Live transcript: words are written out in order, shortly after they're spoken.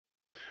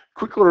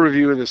quick little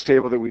review of this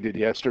table that we did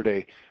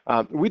yesterday.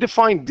 We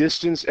define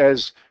distance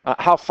as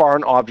how far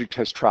an object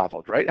has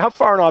traveled, right? How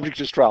far an object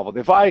has traveled.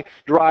 If I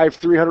drive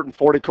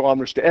 340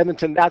 kilometers to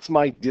Edmonton, that's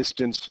my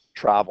distance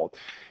traveled.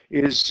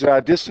 Is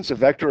distance a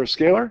vector or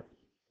scalar?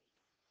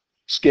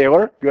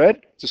 Scalar,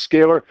 good. It's a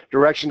scalar.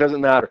 Direction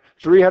doesn't matter.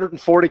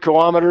 340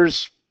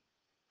 kilometers,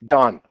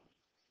 done.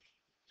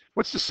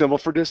 What's the symbol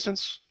for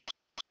distance?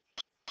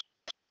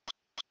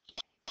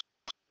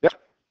 Yep.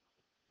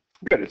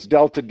 Good, it's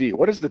delta D.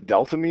 What does the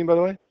delta mean, by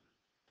the way?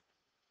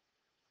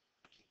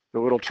 The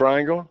little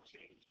triangle?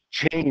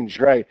 Change,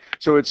 right.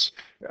 So it's,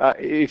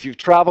 if you've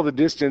traveled the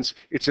distance,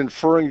 it's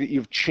inferring that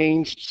you've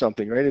changed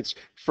something, right? It's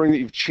inferring that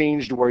you've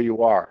changed where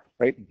you are,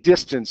 right?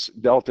 Distance,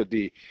 delta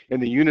D.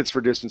 And the units for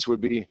distance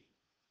would be,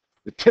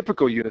 the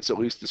typical units, at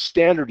least the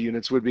standard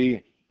units, would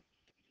be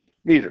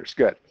meters.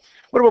 Good.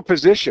 What about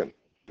position?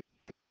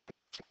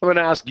 I'm going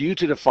to ask you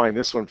to define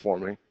this one for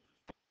me.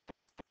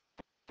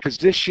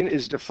 Position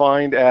is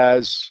defined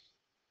as,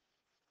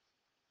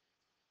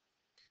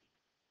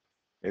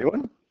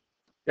 anyone?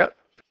 Yep.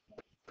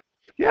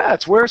 Yeah,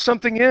 it's where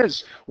something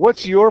is.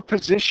 What's your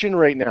position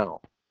right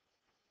now?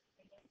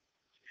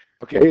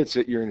 Okay, it's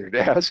that you're in your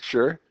desk,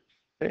 sure.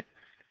 Okay.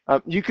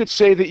 You could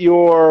say that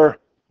you're,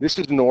 this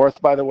is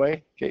north, by the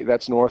way. Okay,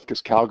 that's north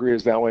because Calgary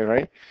is that way,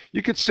 right?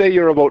 You could say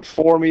you're about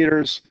 4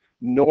 meters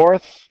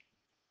north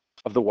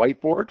of the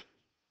whiteboard.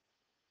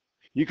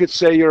 You could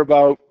say you're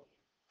about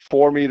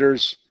 4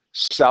 meters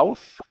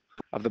south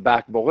of the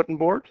back bulletin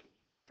board.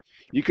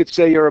 You could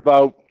say you're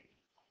about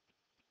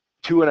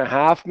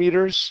 2.5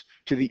 meters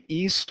to the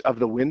east of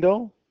the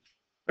window.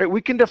 Right?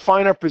 We can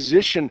define our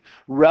position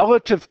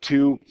relative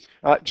to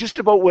just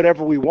about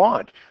whatever we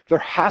want. There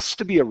has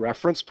to be a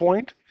reference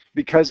point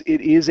because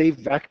it is a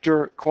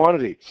vector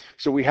quantity.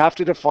 So we have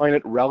to define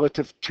it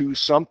relative to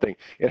something.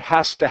 It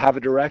has to have a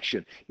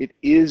direction. It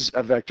is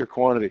a vector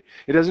quantity.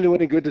 It doesn't do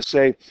any good to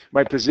say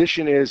my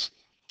position is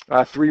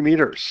 3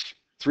 meters.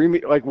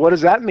 Like, what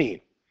does that mean?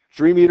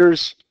 3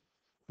 meters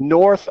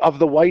north of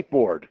the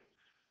whiteboard.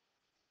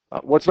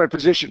 What's my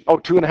position? Oh,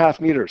 2.5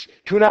 meters.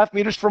 2.5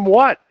 meters from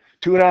what?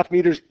 2.5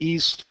 meters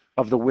east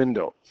of the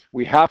window.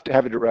 We have to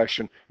have a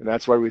direction, and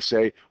that's why we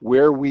say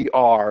where we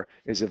are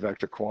is a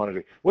vector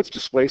quantity. What's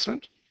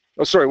displacement?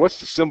 Oh, sorry, what's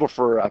the symbol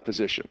for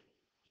position?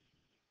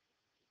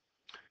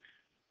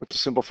 What's the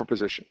symbol for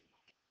position?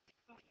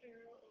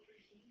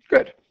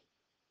 Good.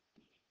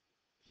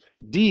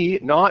 D,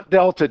 not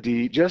delta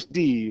D, just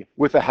D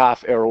with a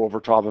half arrow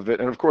over top of it,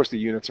 and of course the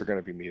units are going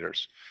to be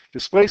meters.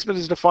 Displacement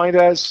is defined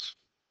as?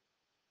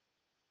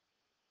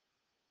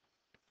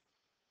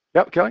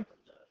 Yep, Kelly?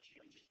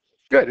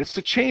 Good. It's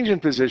the change in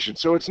position.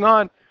 So it's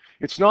not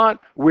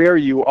where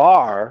you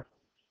are,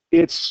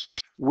 it's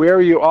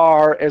where you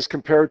are as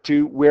compared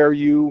to where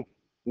you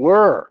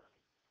were.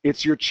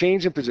 It's your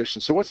change in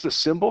position. So what's the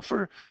symbol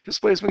for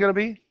displacement going to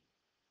be?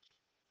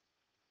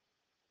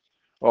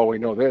 Oh, we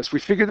know this. We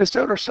figured this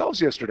out ourselves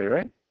yesterday,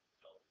 right?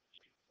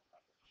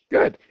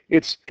 Good.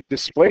 It's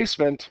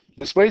displacement.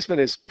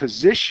 Displacement is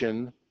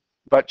position,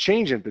 but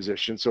change in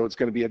position. So it's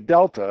going to be a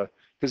delta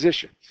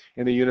position.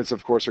 And the units,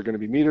 of course, are going to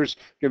be meters.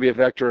 It's going to be a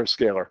vector or a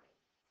scalar.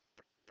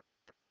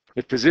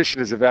 If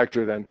position is a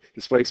vector, then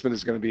displacement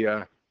is going to be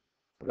a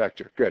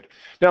vector. Good.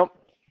 Now,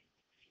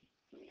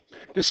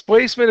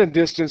 displacement and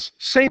distance,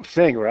 same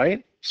thing,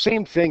 right?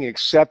 Same thing,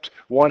 except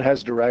one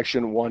has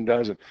direction, one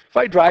doesn't. If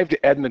I drive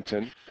to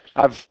Edmonton,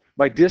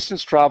 my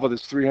distance traveled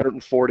is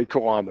 340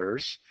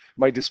 kilometers.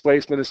 My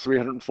displacement is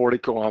 340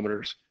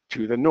 kilometers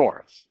to the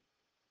north.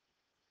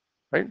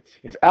 Right?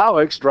 If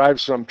Alex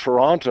drives from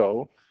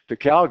Toronto to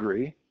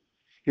Calgary,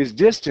 his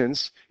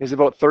distance is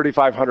about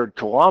 3,500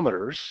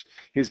 kilometers.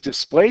 His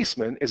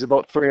displacement is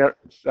about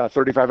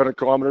 3,500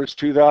 kilometers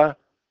to the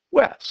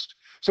west.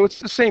 So it's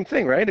the same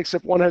thing, right?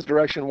 Except one has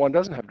direction, one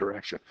doesn't have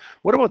direction.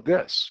 What about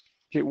this?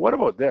 Okay, what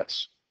about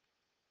this?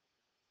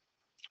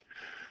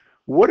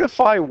 What if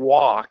I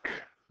walk,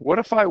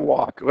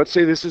 let's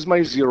say this is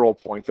my 0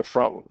 point, the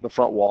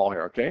front wall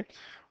here, okay?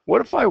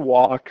 What if I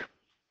walk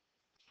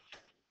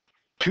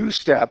 2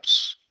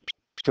 steps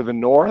to the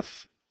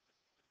north,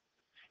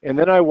 and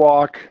then I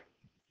walk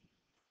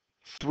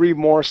 3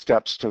 more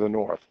steps to the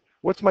north?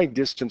 What's my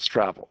distance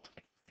traveled?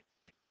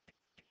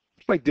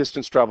 What's my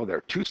distance traveled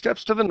there? 2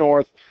 steps to the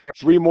north,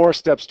 3 more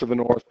steps to the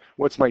north.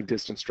 What's my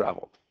distance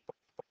traveled?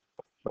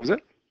 What is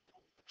it?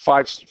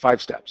 5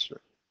 steps.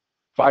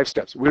 5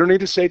 steps. We don't need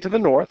to say to the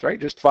north, right?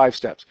 Just 5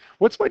 steps.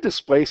 What's my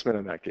displacement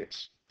in that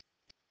case?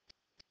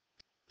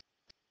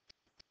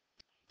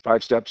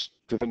 5 steps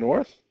to the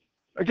north?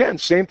 Again,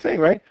 same thing,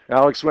 right?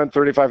 Alex went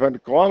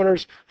 3,500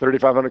 kilometers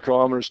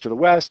to the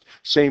west,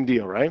 same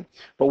deal, right?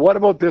 But what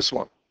about this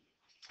one?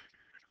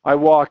 I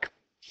walk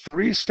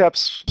 3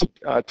 steps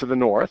to the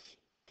north,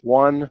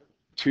 1,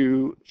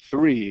 2,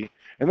 3,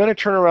 and then I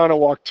turn around and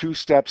walk 2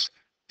 steps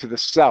to the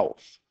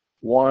south,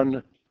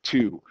 1,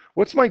 2.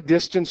 What's my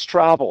distance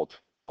traveled?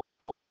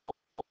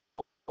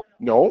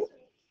 No.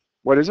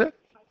 What is it?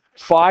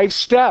 5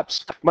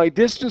 steps. My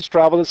distance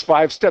traveled is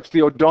 5 steps.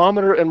 The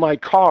odometer in my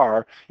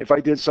car, if I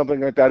did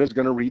something like that, is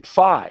going to read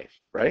 5.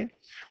 right?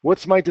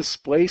 What's my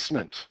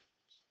displacement?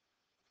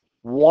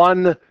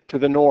 1 to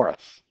the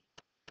north.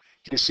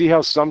 You see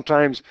how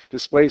sometimes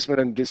displacement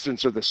and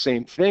distance are the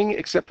same thing,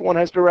 except one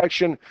has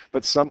direction,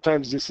 but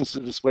sometimes distance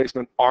and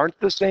displacement aren't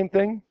the same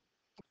thing?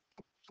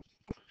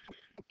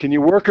 Can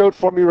you work out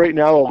for me right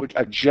now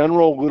a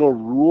general little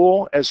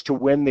rule as to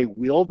when they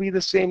will be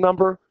the same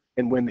number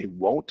and when they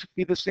won't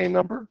be the same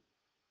number?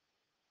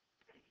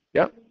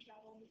 Yeah?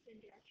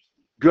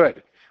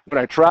 Good.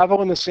 When I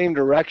travel in the same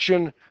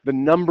direction, the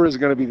number is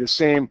going to be the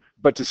same,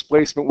 but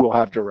displacement will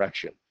have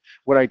direction.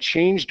 When I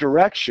change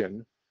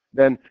direction,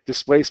 then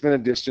displacement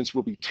and distance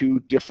will be two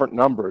different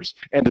numbers,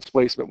 and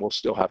displacement will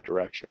still have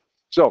direction.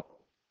 So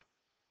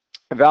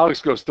if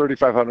Alex goes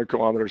 3,500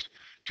 kilometers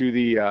to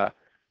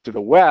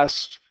the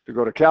west to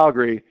go to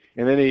Calgary,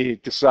 and then he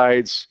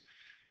decides,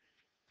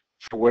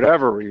 for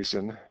whatever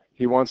reason,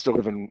 he wants to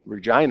live in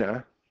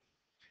Regina,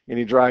 and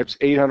he drives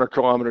 800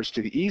 kilometers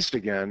to the east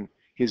again,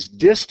 his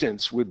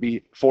distance would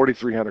be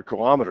 4,300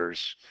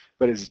 kilometers,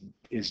 but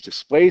his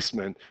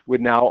displacement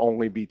would now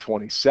only be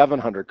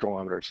 2,700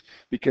 kilometers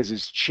because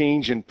his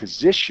change in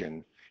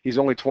position, he's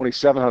only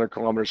 2,700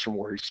 kilometers from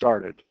where he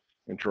started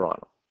in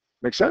Toronto.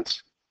 Make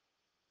sense?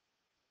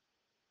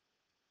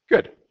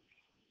 Good.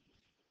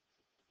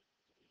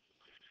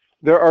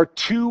 There are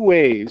two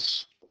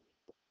ways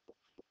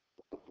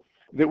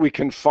that we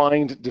can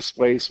find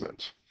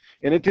displacement,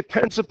 and it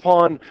depends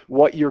upon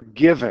what you're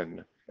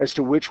given as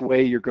to which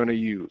way you're going to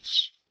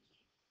use.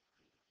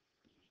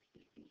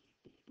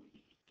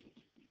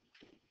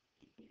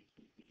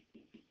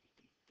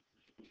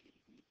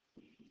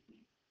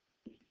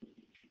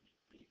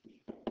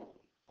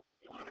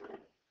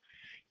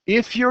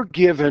 If you're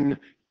given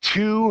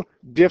two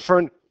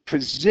different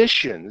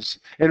positions,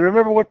 and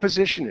remember what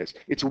position is,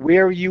 it's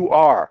where you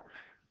are.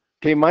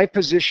 Okay, my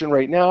position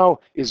right now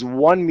is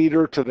 1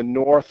 meter to the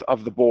north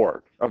of the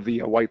board, of the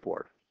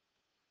whiteboard.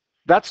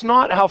 That's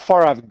not how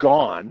far I've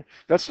gone.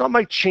 That's not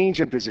my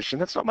change in position.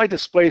 That's not my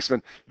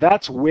displacement.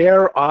 That's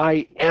where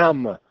I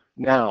am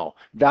now.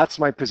 That's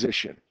my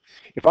position.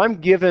 If I'm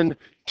given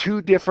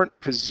two different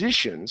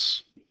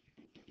positions,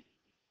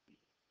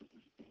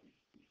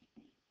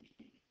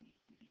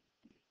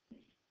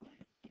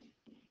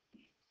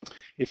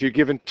 if you're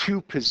given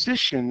two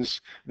positions,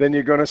 then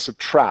you're going to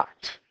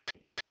subtract.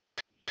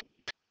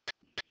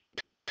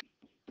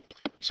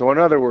 So in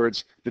other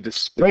words, the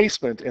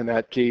displacement in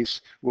that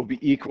case will be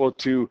equal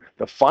to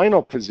the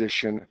final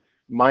position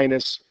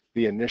minus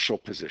the initial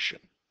position.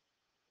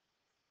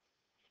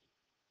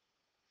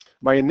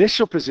 My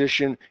initial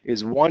position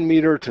is 1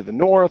 meter to the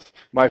north.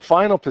 My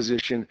final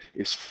position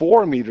is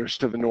 4 meters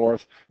to the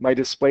north. My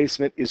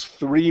displacement is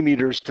 3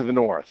 meters to the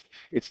north.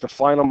 It's the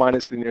final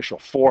minus the initial,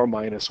 4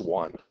 minus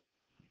 1.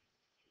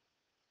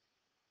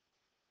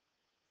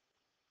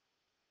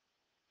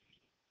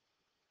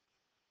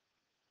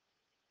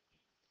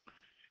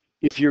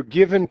 If you're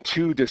given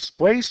two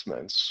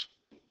displacements,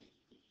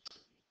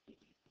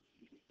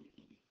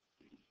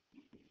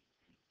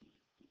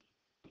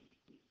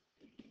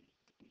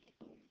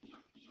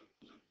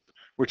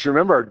 which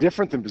remember are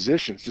different than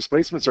positions.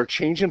 Displacements are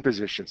change in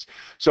positions.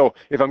 So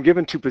if I'm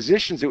given two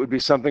positions, it would be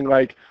something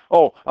like,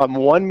 oh, I'm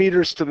 1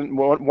 meter to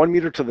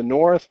the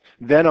north,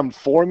 then I'm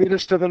 4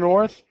 meters to the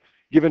north.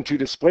 Given two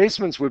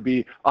displacements would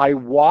be, I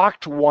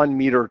walked 1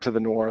 meter to the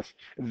north,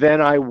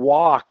 then I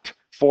walked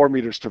 4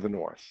 meters to the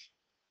north.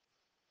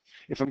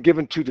 If I'm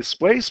given two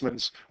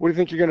displacements, what do you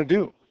think you're going to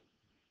do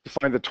to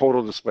find the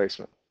total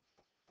displacement?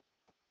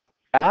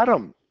 Add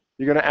them.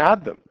 You're going to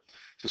add them.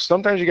 So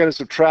sometimes you got to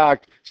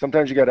subtract,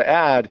 sometimes you got to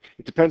add.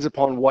 It depends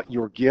upon what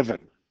you're given.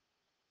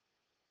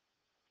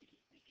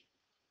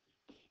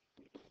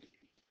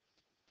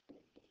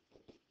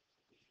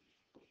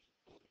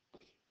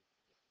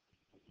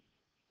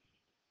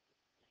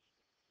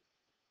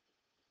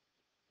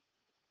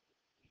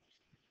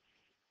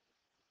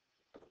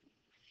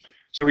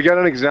 So we got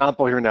an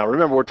example here now.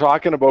 Remember, we're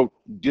talking about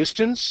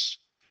distance,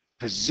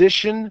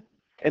 position,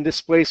 and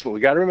displacement.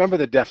 We got to remember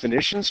the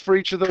definitions for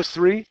each of those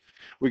three.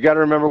 We got to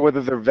remember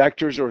whether they're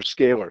vectors or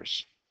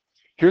scalars.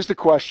 Here's the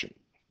question.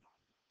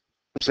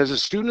 It says a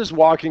student is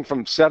walking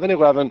from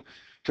 7-Eleven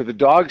to the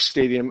dog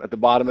stadium at the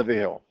bottom of the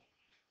hill.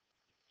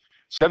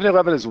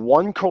 7-Eleven is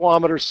 1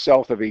 kilometer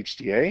south of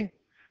HTA.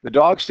 The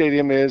dog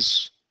stadium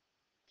is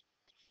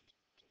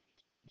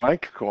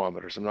blank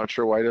kilometers. I'm not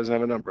sure why it doesn't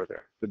have a number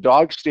there. The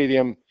dog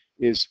stadium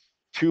is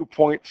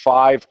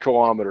 2.5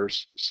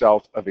 kilometers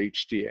south of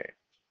HTA.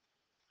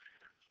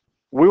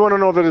 We want to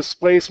know the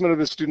displacement of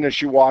the student as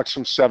she walks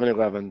from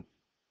 7-Eleven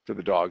to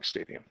the dog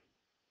stadium.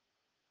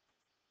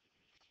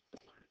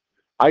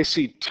 I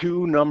see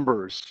two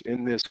numbers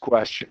in this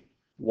question.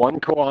 1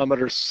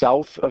 kilometer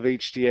south of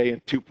HTA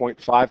and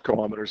 2.5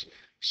 kilometers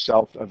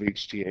south of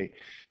HTA.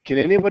 Can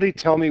anybody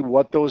tell me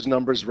what those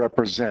numbers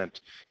represent?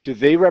 Do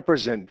they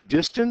represent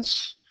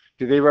distance?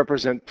 Do they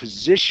represent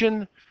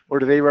position? Or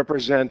do they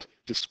represent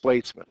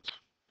displacement?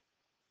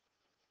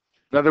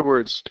 In other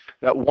words,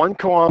 that 1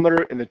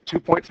 kilometer and the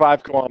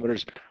 2.5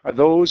 kilometers, are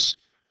those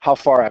how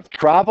far I've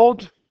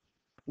traveled,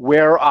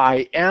 where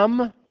I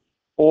am,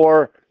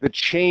 or the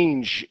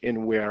change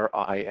in where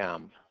I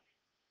am?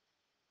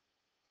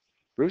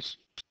 Bruce?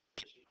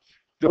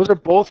 Those are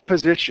both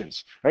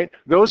positions, right?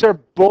 Those are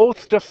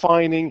both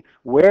defining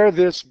where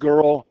this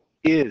girl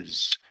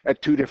is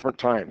at two different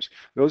times.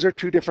 Those are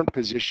two different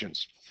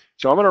positions.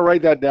 So I'm going to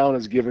write that down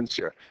as givens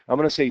here. I'm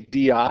going to say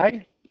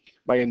DI,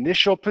 my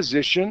initial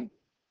position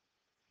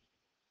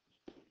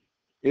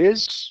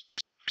is,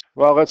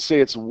 well, let's say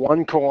it's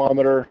 1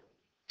 kilometer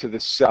to the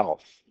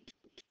south.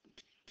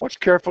 Watch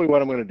carefully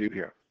what I'm going to do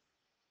here.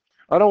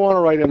 I don't want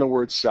to write in the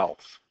word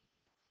south.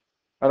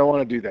 I don't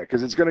want to do that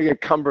because it's going to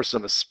get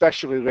cumbersome,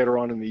 especially later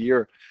on in the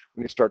year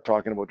when you start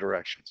talking about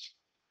directions.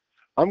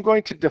 I'm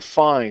going to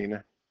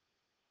define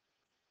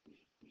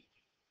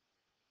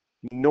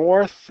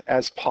north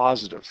as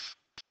positive.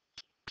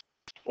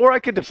 Or I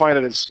could define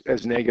it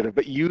as negative,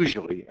 but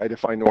usually I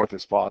define north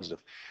as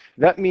positive.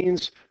 That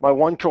means my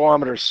 1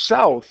 kilometer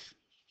south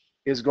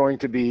is going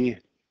to be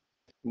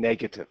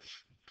negative.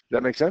 Does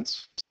that make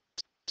sense?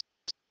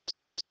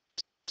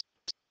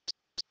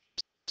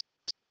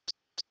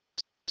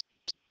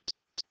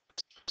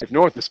 If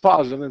north is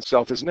positive, then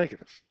south is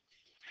negative.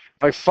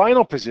 My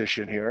final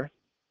position here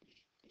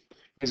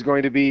is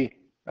going to be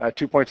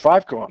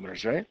 2.5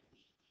 kilometers, right?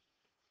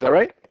 Is that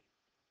right?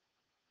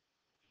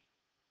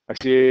 I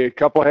see a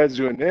couple heads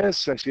doing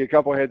this. I see a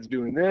couple heads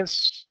doing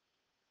this.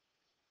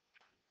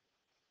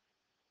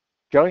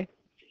 Kelly?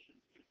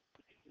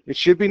 It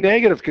should be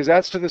negative because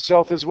that's to the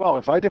south as well.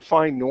 If I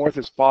define north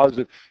as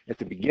positive at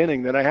the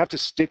beginning, then I have to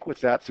stick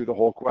with that through the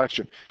whole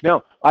question.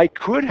 Now, I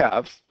could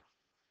have,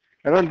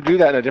 and I'm going to do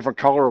that in a different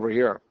color over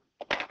here.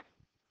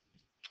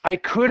 I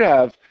could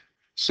have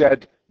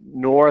said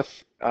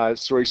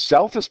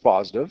south is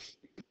positive,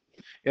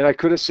 and I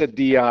could have said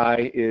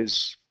DI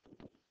is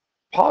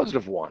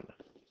positive 1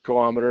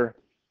 kilometer,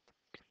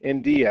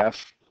 and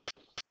DF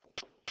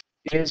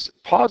is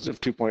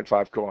positive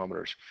 2.5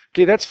 kilometers.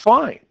 Okay, that's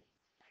fine.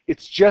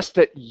 It's just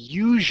that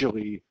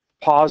usually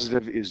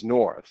positive is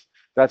north.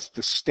 That's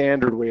the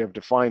standard way of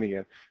defining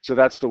it. So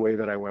that's the way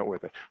that I went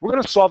with it. We're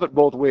going to solve it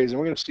both ways, and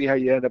we're going to see how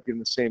you end up getting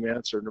the same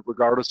answer,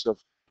 regardless of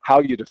how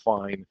you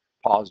define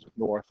positive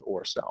north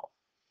or south.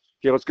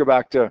 Okay, let's go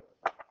back to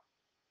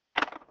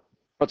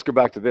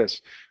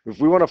this. If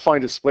we want to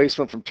find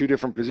displacement from two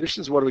different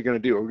positions, what are we going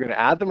to do? Are we going to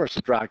add them or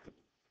subtract them?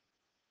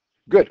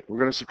 Good, we're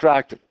going to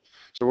subtract them.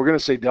 So we're going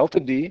to say delta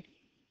D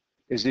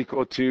is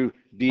equal to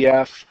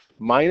DF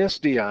minus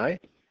DI,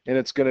 and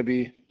it's going to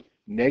be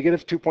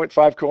negative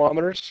 2.5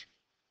 kilometers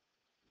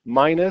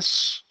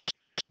minus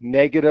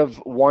negative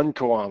 1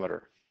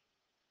 kilometer.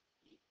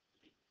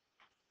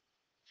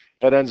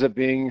 That ends up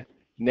being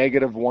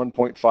negative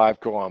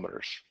 1.5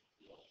 kilometers.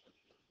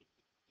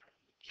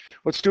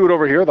 Let's do it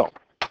over here, though.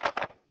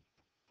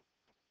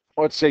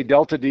 Let's say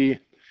delta D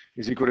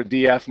is equal to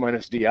DF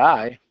minus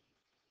DI.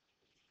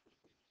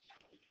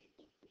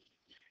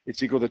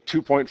 It's equal to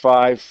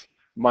 2.5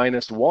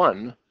 minus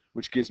 1,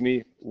 which gives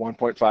me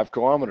 1.5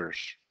 kilometers.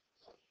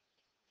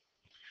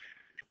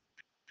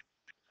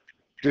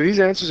 Do these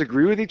answers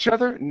agree with each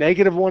other?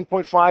 Negative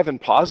 1.5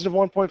 and positive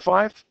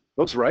 1.5?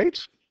 Those right?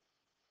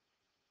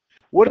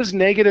 What does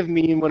negative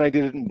mean when I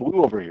did it in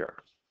blue over here?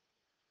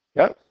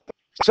 Yep,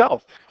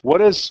 south. What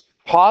does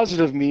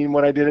positive mean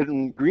when I did it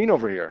in green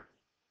over here?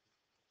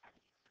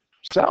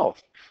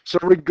 South. So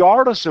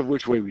regardless of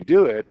which way we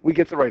do it, we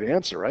get the right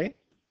answer, right?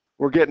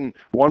 We're getting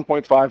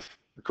 1.5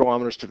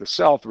 kilometers to the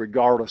south,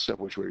 regardless of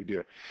which way we do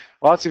it.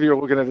 Lots of you are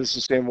looking at this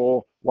and saying,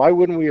 well, why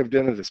wouldn't we have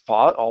done it as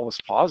all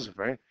this positive,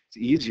 right? It's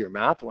easier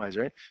math-wise,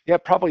 right? Yeah,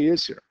 it probably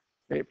is here.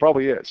 It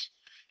probably is.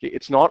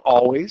 It's not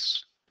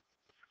always.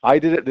 I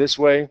did it this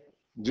way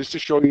just to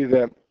show you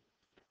that,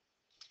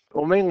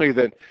 well, mainly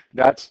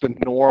that's the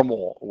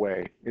normal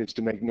way, is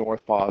to make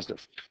north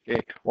positive. Okay?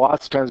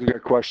 Lots of times we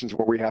get questions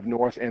where we have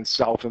north and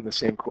south in the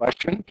same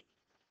question.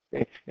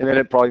 Okay? And then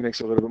it probably makes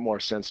a little bit more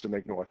sense to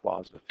make north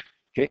positive.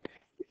 Okay?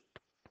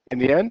 In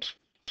the end,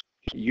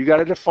 you got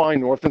to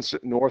define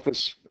positive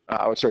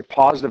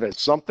as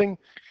something.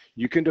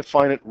 You can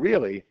define it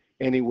really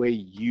any way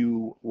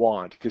you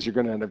want, because you're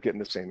going to end up getting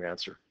the same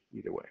answer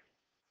either way.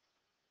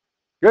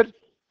 Good?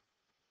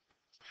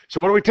 So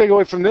what do we take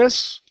away from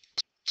this?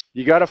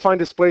 You got to find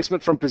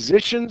displacement from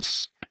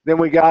positions, then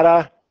we got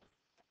to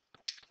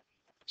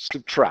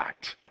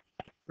subtract,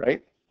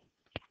 right?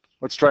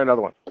 Let's try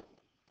another one.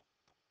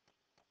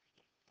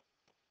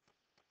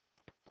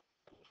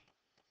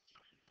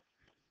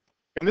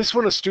 In this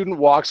one, a student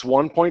walks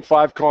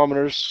 1.5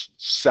 kilometers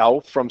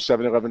south from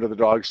 7-Eleven to the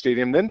dog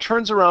stadium, then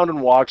turns around and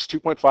walks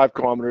 2.5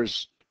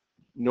 kilometers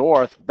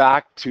north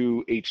back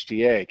to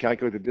HTA.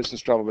 Calculate the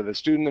distance traveled by the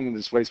student and the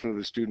displacement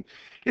of the student.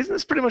 Isn't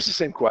this pretty much the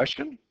same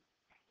question?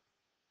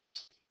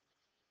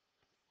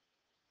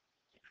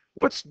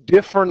 What's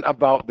different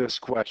about this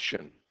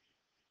question?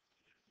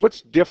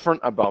 What's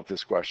different about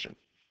this question?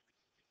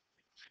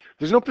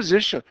 There's no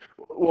position.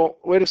 Well,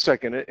 wait a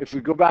second. If we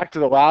go back to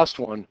the last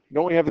one,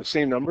 don't we have the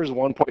same numbers,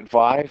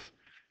 1.5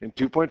 and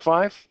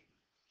 2.5?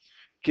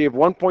 Okay, if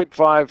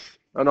 1.5,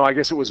 oh no, I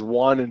guess it was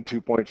 1 and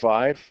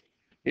 2.5.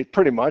 It's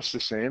pretty much the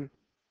same.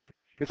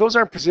 If those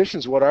aren't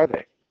positions, what are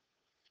they?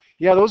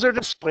 Yeah, those are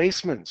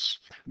displacements.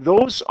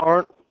 Those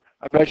aren't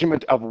a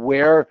measurement of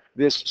where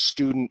this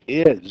student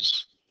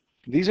is.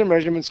 These are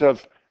measurements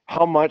of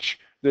how much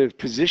the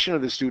position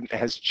of the student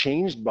has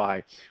changed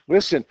by.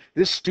 Listen,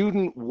 this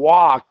student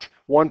walked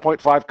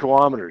 1.5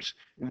 kilometers,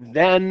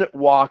 then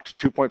walked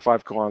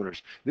 2.5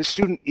 kilometers. This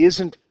student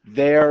isn't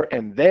there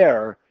and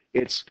there.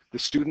 It's the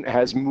student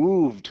has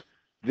moved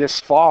this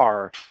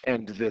far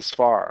and this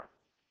far.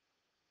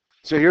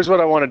 So here's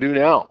what I want to do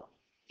now.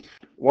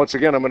 Once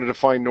again, I'm going to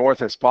define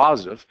north as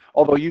positive,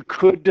 although you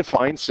could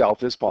define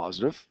south as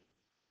positive.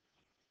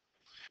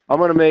 I'm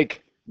going to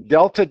make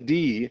delta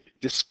D,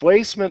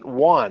 displacement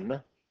 1,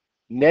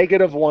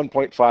 negative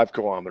 1.5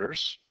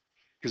 kilometers,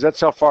 because that's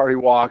how far he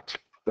walked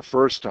the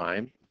first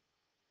time,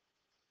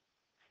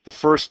 the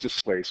first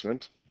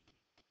displacement.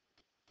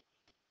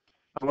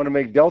 I'm going to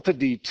make delta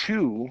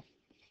D2,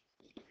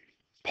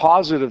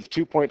 positive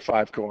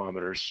 2.5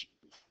 kilometers,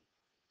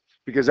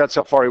 because that's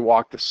how far he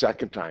walked the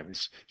second time,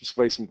 his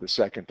displacement the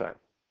second time.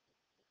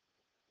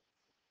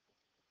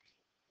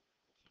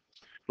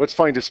 Let's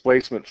find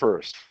displacement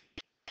first.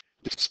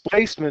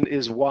 Displacement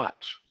is what?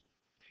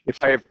 If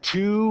I have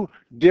two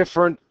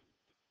different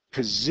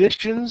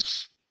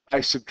positions,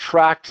 I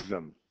subtract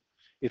them.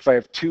 If I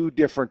have two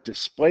different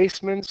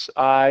displacements,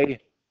 I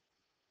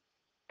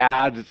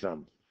add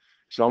them.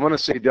 So I'm going to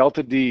say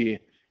delta D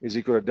is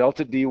equal to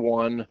delta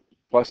D1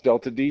 plus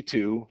delta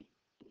D2,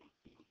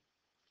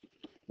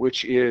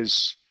 which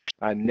is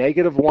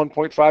negative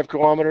 1.5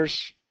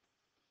 kilometers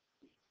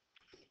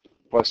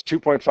plus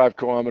 2.5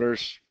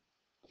 kilometers,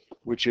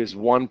 which is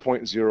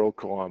 1.0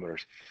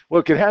 kilometers.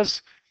 Look, it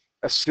has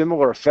a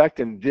similar effect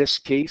in this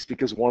case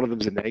because one of them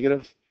is a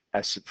negative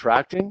as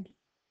subtracting,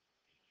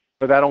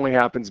 but that only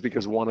happens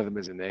because one of them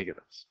is a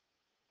negative.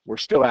 We're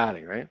still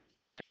adding, right?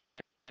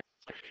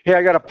 Hey,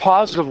 I got a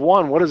positive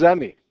 1. What does that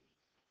mean?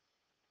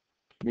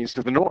 It means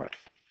to the north.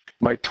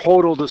 My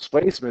total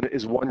displacement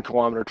is 1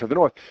 kilometer to the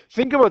north.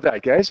 Think about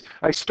that, guys.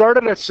 I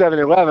started at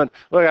 7-Eleven.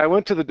 Look, I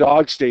went to the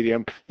dog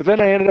stadium, but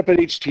then I ended up at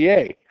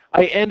HTA.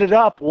 I ended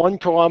up 1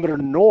 kilometer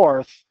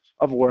north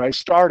of where I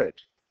started.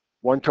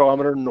 1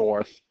 kilometer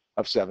north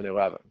of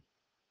 7-Eleven.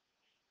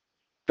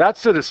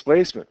 That's the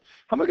displacement.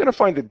 How am I going to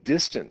find the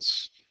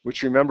distance,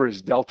 which remember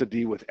is delta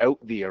D without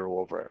the arrow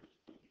over it?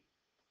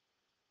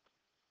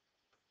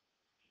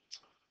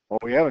 Well,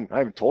 I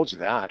haven't told you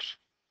that.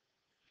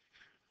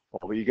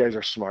 Well, but you guys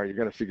are smart. You're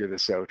going to figure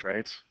this out,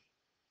 right?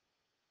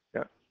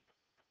 Yeah.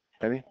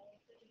 Penny?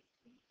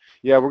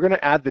 Yeah, we're going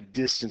to add the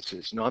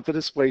distances, not the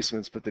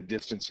displacements, but the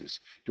distances.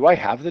 Do I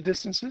have the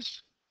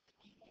distances?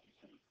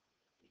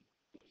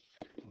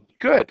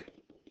 Good.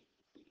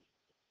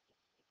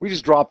 We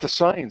just dropped the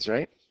signs,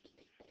 right?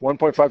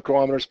 1.5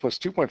 kilometers plus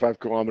 2.5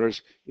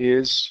 kilometers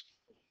is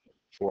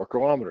 4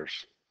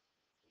 kilometers.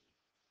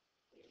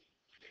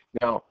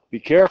 Now, be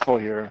careful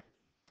here.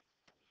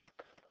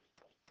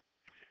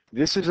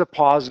 This is a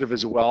positive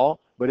as well,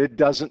 but it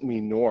doesn't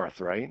mean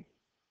north, right?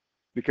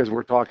 Because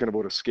we're talking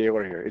about a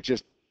scalar here.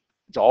 It's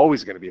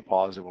always going to be a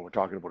positive when we're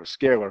talking about a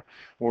scalar.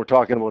 When we're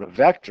talking about a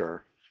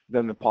vector,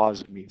 then the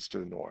positive means to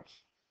the north.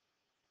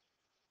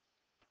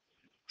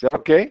 Is that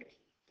okay?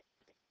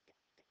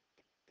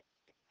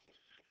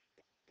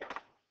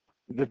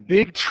 The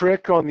big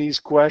trick on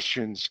these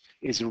questions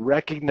is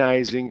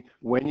recognizing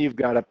when you've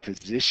got a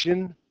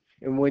position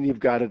and when you've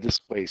got a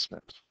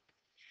displacement.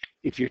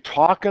 If you're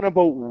talking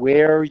about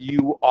where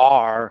you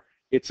are,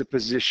 it's a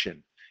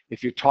position.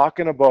 If you're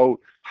talking about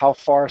how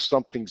far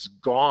something's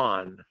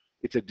gone,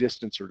 it's a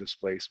distance or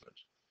displacement.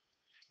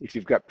 If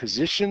you've got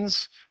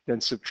positions,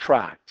 then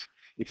subtract.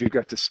 If you've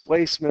got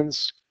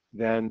displacements,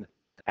 then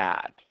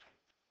add.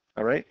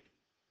 All right?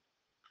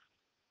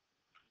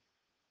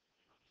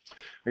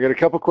 I got a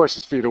couple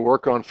questions for you to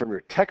work on from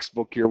your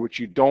textbook here, which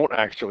you don't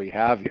actually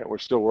have yet. We're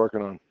still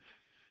working on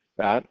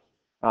that.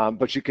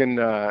 But you can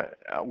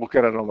look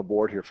at it on the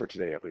board here for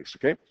today at least,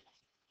 okay?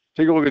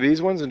 Take a look at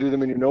these ones and do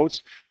them in your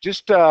notes.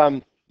 Just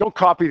don't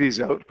copy these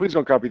out. Please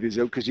don't copy these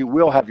out because you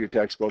will have your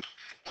textbook.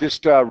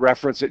 Just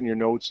reference it in your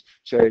notes.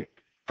 Say,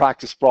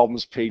 practice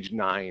problems, page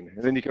 9.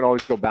 And then you can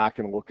always go back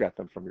and look at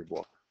them from your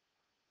book.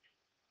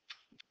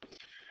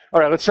 All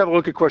right, let's have a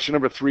look at question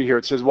number 3 here.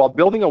 It says, while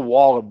building a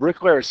wall, a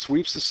bricklayer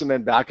sweeps the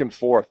cement back and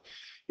forth.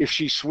 If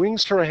she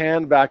swings her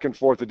hand back and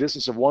forth a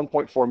distance of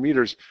 1.4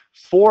 meters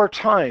 4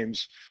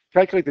 times,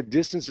 calculate the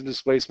distance and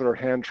displacement her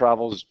hand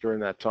travels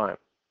during that time.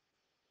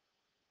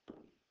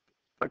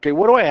 Okay,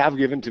 what do I have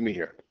given to me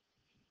here?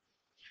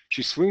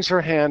 She swings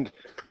her hand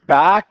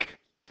back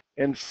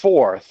and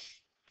forth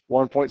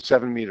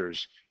 1.7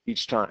 meters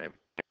each time.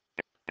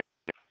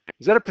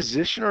 Is that a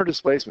position or a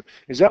displacement?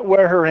 Is that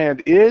where her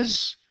hand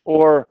is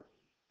or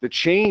the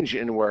change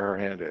in where her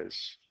hand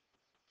is?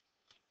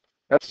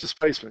 That's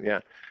displacement, yeah.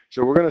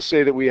 So we're going to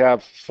say that we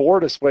have 4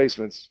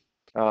 displacements.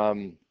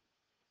 We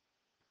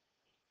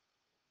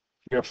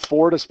have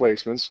 4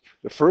 displacements.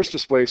 The first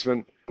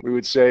displacement we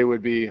would say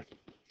would be,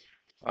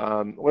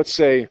 let's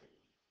say,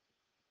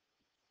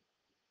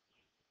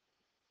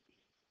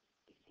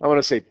 I want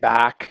to say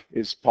back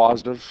is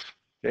positive.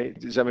 Okay,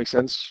 does that make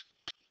sense?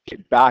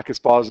 Okay, back is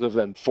positive,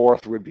 then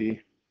forth would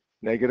be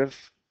negative.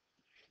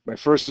 My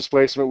first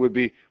displacement would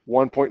be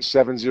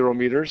 1.70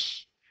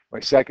 meters. My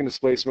second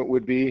displacement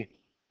would be,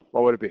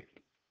 what would it be?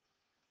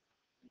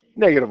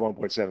 Negative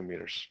 1.7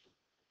 meters.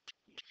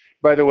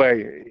 By the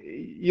way,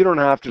 you don't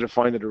have to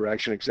define the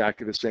direction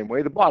exactly the same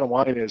way. The bottom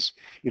line is,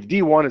 if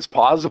D1 is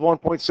positive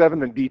 1.7,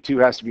 then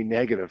D2 has to be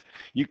negative.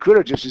 You could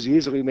have just as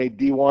easily made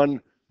D1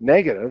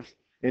 negative,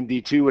 and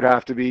D2 would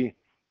have to be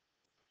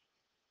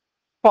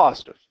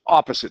positive,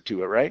 opposite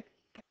to it, right?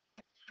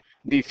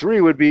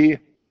 D3 would be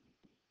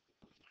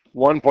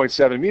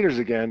 1.7 meters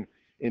again,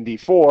 and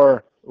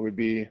D4 would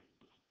be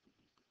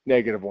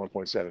negative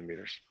 1.7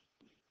 meters.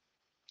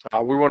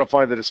 We want to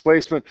find the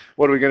displacement.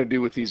 What are we going to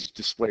do with these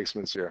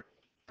displacements here?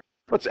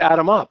 Let's add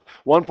them up.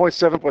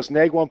 1.7 plus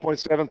neg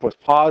 1.7 plus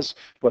pos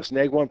plus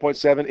neg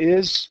 1.7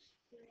 is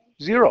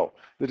 0.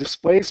 The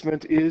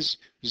displacement is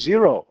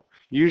 0.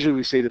 Usually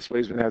we say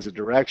displacement has a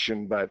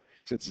direction, but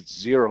since it's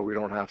 0, we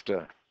don't have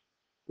to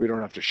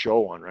show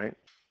one, right?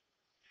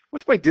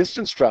 What's my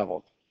distance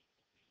traveled?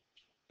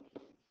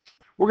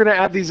 We're going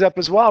to add these up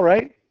as well,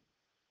 right?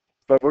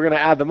 But we're going to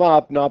add them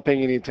up, not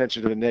paying any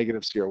attention to the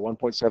negatives here.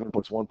 1.7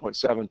 plus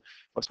 1.7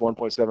 plus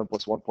 1.7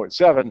 plus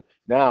 1.7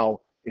 now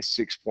is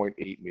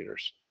 6.8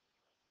 meters.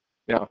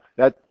 Now,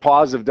 that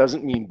positive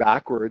doesn't mean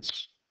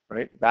backwards,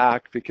 right?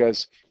 Back,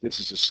 because this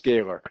is a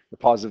scalar. The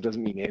positive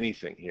doesn't mean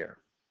anything here.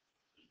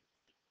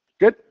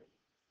 Good?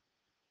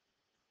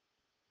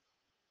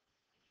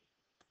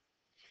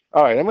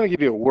 All right, I'm going to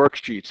give you a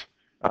worksheet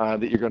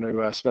that you're going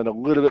to spend a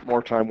little bit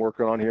more time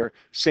working on here.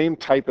 Same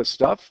type of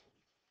stuff.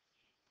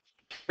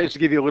 Just to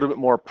give you a little bit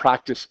more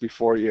practice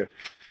before you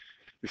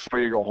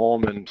go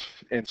home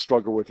and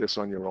struggle with this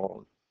on your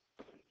own.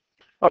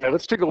 Okay,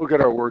 let's take a look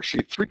at our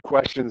worksheet. 3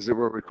 questions that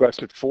were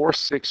requested, 4,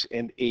 6,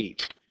 and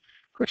 8.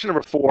 Question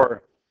number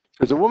 4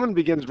 says, a woman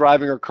begins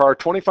driving her car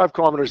 25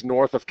 kilometers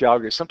north of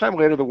Calgary. Sometime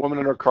later, the woman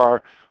and her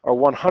car are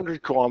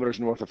 100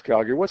 kilometers north of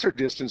Calgary. What's her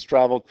distance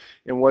traveled,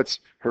 and what's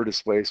her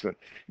displacement?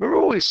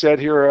 Remember what we said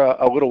here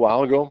a little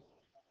while ago?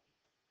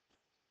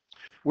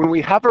 When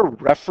we have a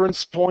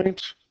reference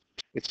point,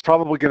 it's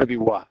probably going to be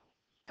what?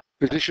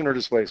 Position or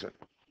displacement?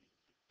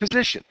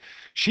 Position.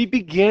 She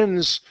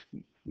begins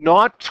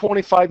not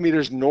 25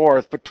 meters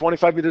north, but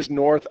 25 meters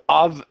north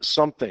of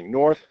something,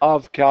 north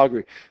of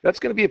Calgary. That's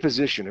going to be a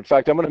position. In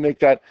fact, I'm going to make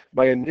that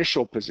my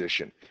initial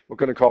position. We're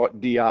going to call it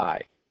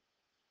DI.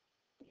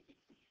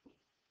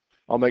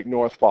 I'll make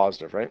north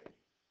positive, right?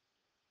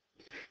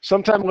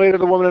 Sometime later,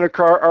 the woman in her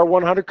car are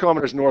 100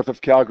 kilometers north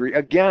of Calgary.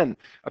 Again,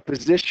 a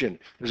position.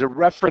 There's a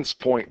reference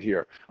point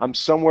here. I'm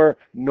somewhere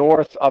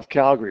north of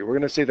Calgary. We're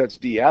going to say that's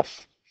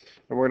DF,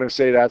 and we're going to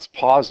say that's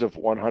positive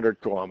 100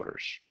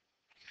 kilometers.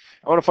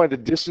 I want to find the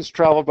distance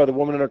traveled by the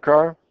woman in her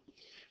car.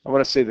 I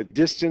want to say the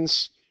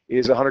distance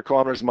is 100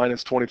 kilometers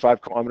minus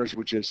 25 kilometers,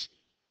 which is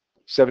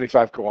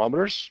 75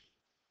 kilometers.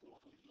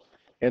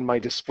 And my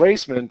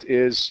displacement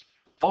is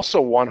also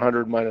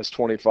 100 minus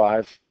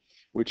 25,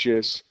 which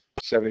is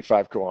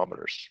 75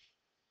 kilometers.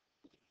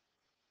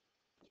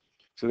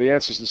 So the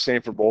answer is the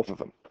same for both of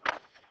them.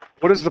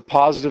 What is the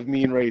positive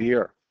mean right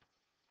here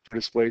for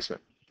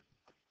displacement?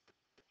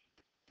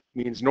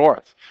 Means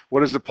north.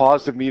 What is the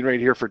positive mean right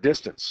here for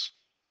distance?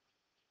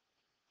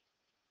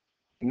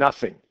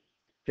 Nothing.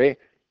 Okay,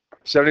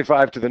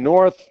 75 to the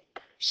north,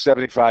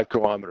 75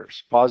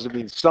 kilometers. Positive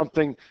means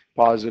something,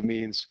 positive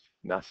means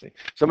nothing.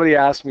 Somebody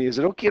asked me, is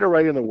it okay to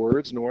write in the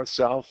words north,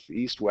 south,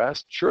 east,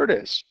 west? Sure it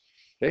is.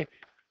 Okay,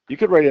 you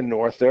could write in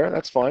north there,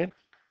 that's fine.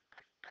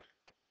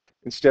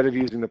 Instead of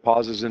using the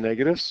positives and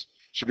negatives.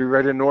 Should we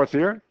write in north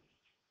here?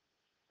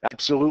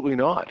 Absolutely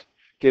not.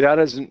 Okay,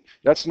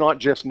 that's not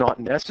just not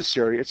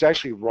necessary, it's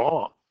actually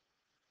wrong.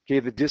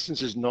 Okay, the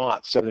distance is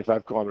not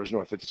 75 kilometers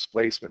north, the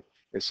displacement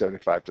is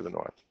 75 to the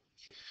north.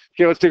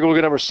 Okay, let's take a look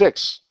at number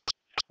 6.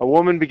 A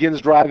woman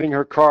begins driving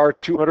her car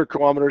 200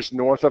 kilometers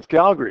north of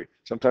Calgary.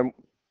 Sometime,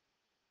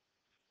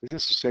 is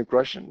this the same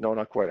question? No,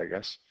 not quite, I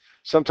guess.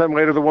 Sometime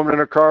later, the woman in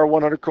her car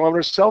 100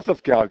 kilometers south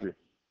of Calgary.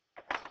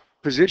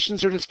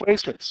 Positions or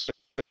displacements?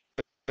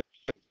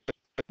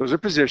 Those are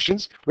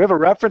positions. We have a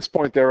reference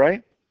point there,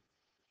 right?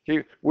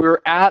 Okay,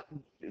 we're at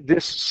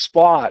this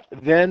spot.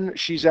 Then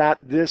she's at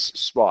this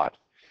spot.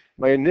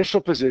 My initial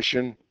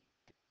position,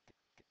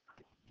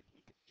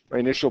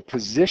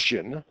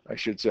 I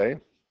should say,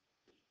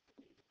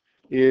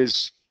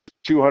 is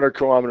 200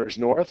 kilometers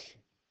north.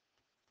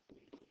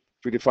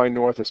 If we define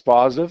north as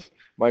positive,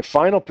 my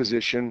final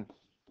position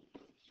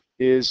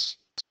is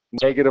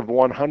negative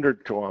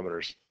 100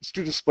 kilometers. Let's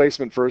do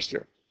displacement first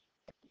here.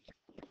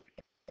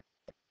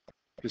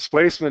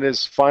 Displacement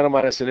is final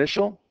minus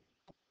initial.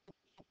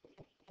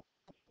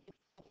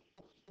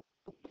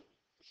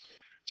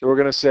 So we're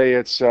going to say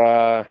it's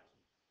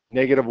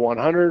negative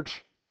 100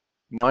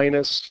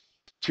 minus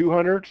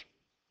 200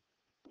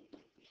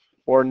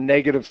 or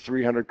negative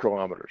 300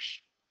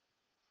 kilometers.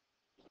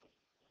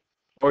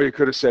 Or you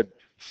could have said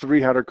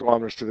 300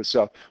 kilometers to the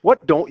south.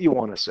 What don't you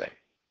want to say?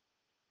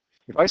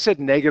 If I said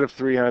negative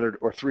 300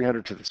 or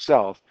 300 to the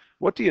south,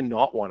 what do you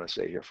not want to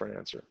say here for an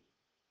answer?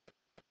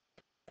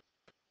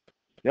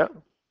 Yeah,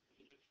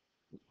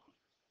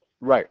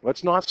 right.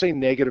 Let's not say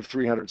negative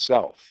 300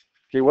 south.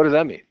 Okay, what does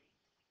that mean?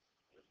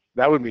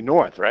 That would be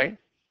north, right?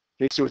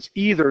 Okay, so it's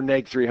either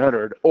neg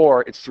 300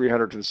 or it's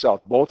 300 to the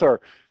south. Both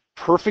are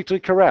perfectly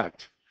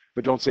correct,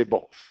 but don't say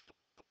both.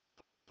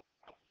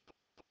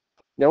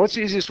 Now, what's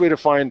the easiest way to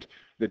find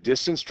the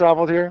distance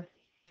traveled here?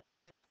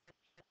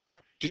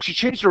 Did she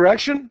change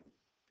direction?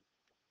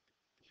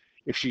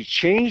 If she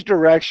changed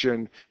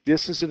direction,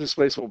 distance and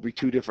displacement will be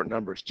two different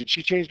numbers. Did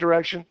she change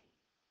direction?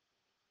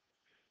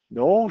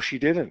 No, she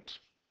didn't.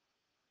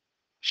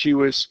 She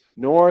was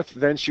north,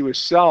 then she was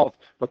south,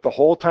 but the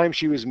whole time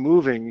she was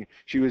moving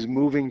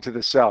to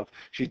the south.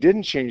 She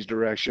didn't change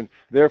direction,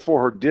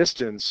 therefore her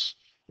distance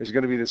is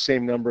going to be the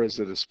same number as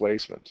the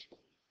displacement.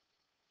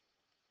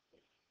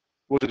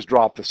 We'll just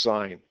drop the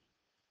sign.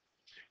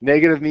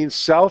 Negative means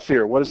south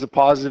here. What does the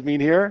positive mean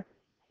here?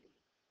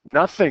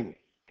 Nothing.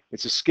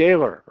 It's a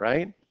scalar,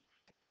 right?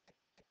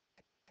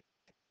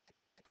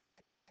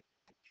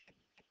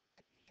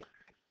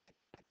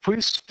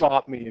 Please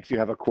stop me if you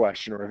have a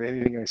question or if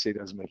anything I say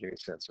doesn't make any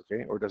sense,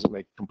 okay? Or doesn't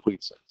make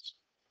complete sense.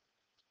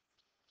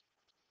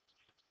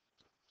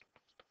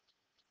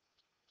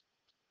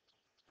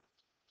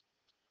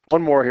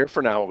 One more here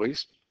for now, at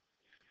least.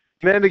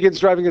 Man begins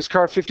driving his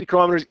car 50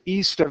 kilometers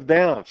east of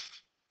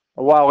Banff.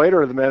 A while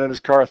later, the man in his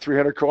car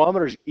 300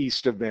 kilometers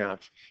east of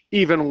Banff.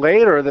 Even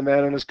later, the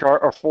man in his car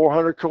are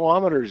 400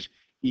 kilometers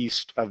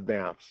east of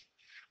Banff.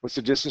 What's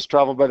the distance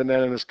traveled by the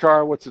man in his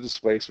car? What's the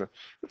displacement?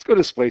 Let's go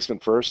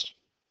displacement first.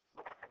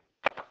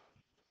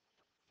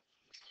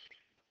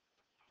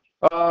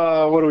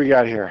 What do we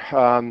got here?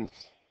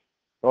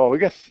 We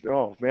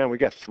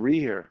got three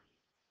here,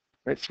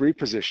 right? Three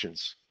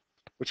positions.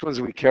 Which ones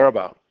do we care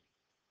about?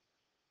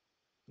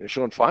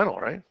 Initial and final,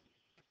 right?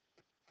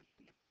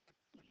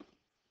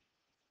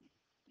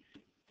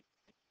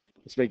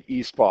 Let's make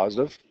east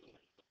positive.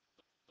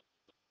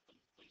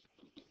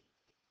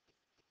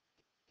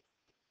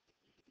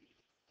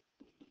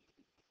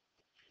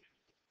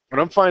 When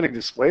I'm finding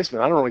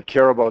displacement, I don't really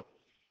care about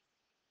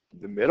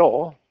the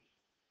middle.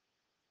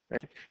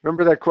 Right?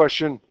 Remember that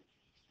question?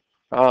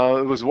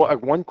 It was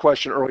one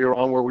question earlier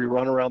on where we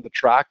run around the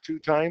track 2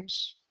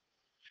 times.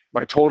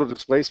 My total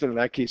displacement in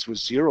that case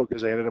was 0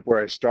 because I ended up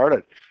where I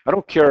started. I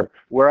don't care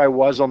where I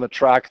was on the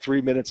track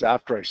 3 minutes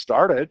after I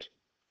started.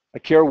 I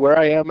care where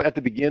I am at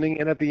the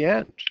beginning and at the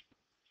end.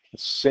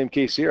 It's the same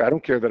case here. I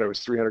don't care that I was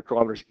 300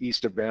 kilometers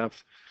east of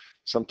Banff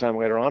sometime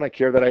later on. I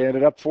care that I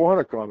ended up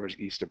 400 kilometers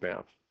east of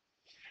Banff.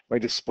 My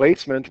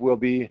displacement will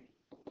be,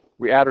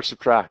 we add or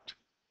subtract.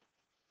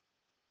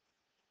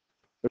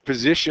 The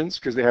positions,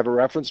 because they have a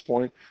reference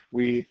point,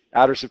 we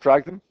add or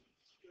subtract them.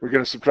 We're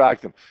going to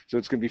subtract them. So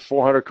it's going to be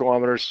 400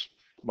 kilometers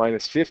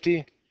minus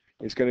 50.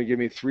 It's going to give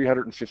me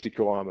 350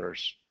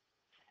 kilometers.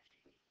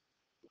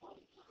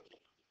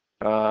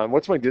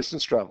 What's my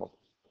distance traveled?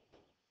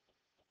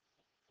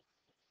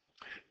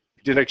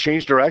 Did I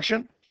change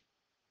direction?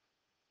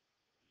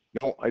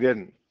 No, I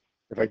didn't.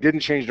 If I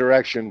didn't change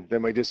direction,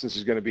 then my distance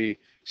is going to be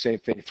same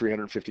thing,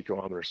 350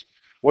 kilometers.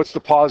 What's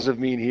the positive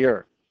mean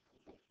here?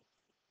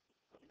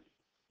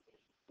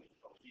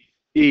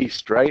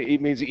 East, right?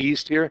 It means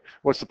east here.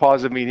 What's the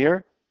positive mean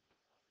here?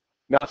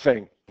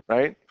 Nothing,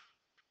 right?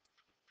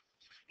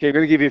 Okay, I'm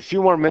going to give you a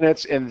few more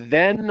minutes, and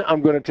then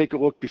I'm going to take a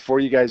look before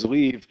you guys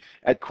leave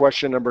at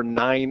question number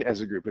 9 as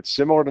a group. It's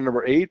similar to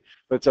number 8,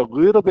 but it's a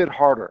little bit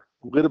harder,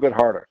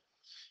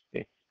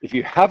 Okay. If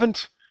you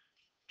haven't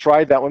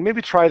tried that one,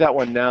 maybe try that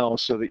one now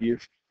so that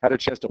you've had a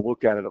chance to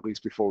look at it at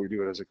least before we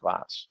do it as a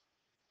class.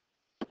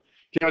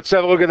 Okay, let's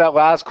have a look at that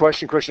last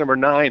question, question number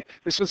 9.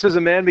 This one says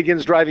a man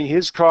begins driving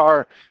his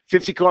car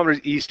 50 kilometers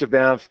east of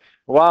Banff.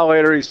 A while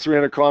later, he's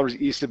 300 kilometers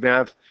east of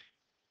Banff. A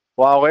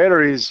while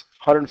later, he's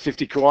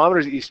 150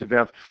 kilometers east of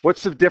Banff.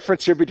 What's the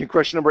difference here between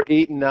question number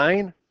 8 and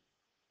 9?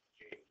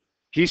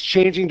 He's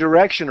changing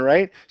direction,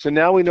 right? So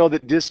now we know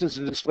that distance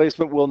and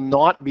displacement will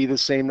not be the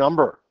same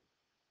number.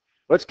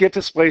 Let's get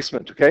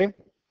displacement, okay?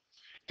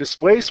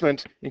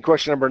 Displacement in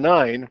question number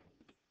 9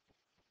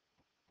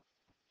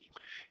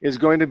 is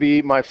going to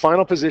be my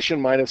final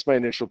position minus my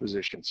initial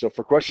position. So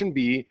for question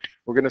B,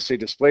 we're going to say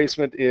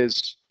displacement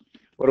is,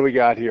 what do we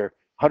got here?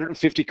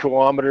 150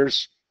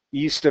 kilometers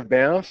east of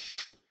Banff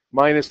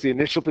minus the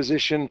initial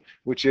position,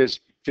 which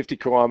is 50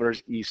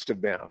 kilometers east of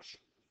Banff.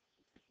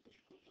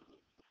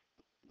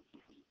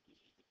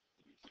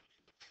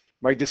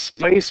 My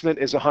displacement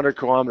is 100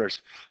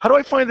 kilometers. How do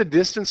I find the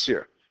distance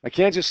here? I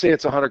can't just say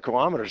it's 100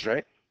 kilometers,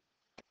 right?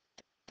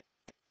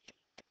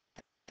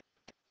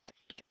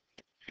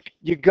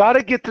 You got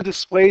to get the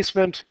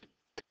displacement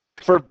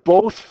for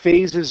both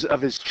phases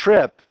of his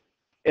trip,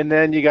 and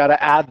then you got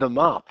to add them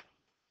up.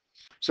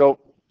 So,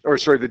 or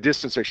sorry, the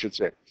distance, I should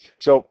say.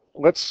 So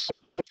let's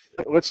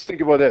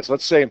think about this.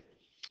 Let's say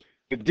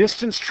the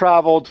distance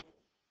traveled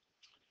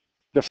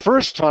the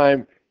first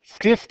time,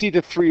 50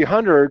 to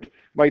 300.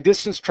 My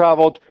distance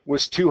traveled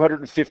was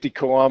 250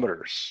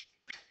 kilometers.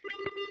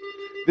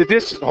 The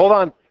distance, hold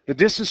on. The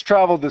distance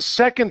traveled the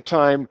second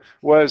time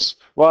was,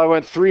 well, I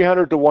went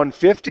 300 to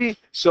 150,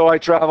 so I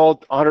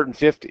traveled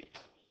 150.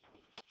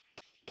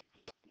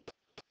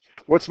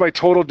 What's my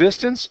total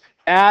distance?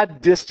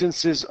 Add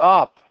distances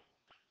up.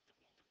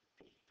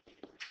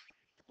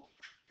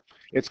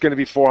 It's going to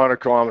be 400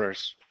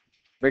 kilometers.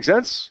 Make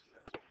sense?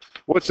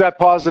 What's that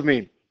positive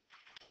mean?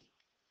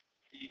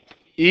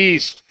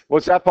 East.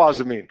 What's that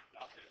positive mean?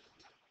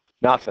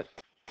 Nothing.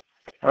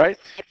 All right.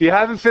 If you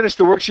haven't finished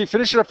the worksheet,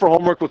 finish it up for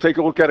homework. We'll take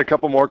a look at a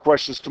couple more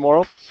questions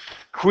tomorrow.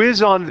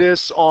 Quiz on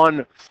this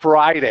on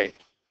Friday.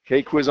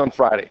 Okay, quiz on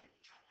Friday.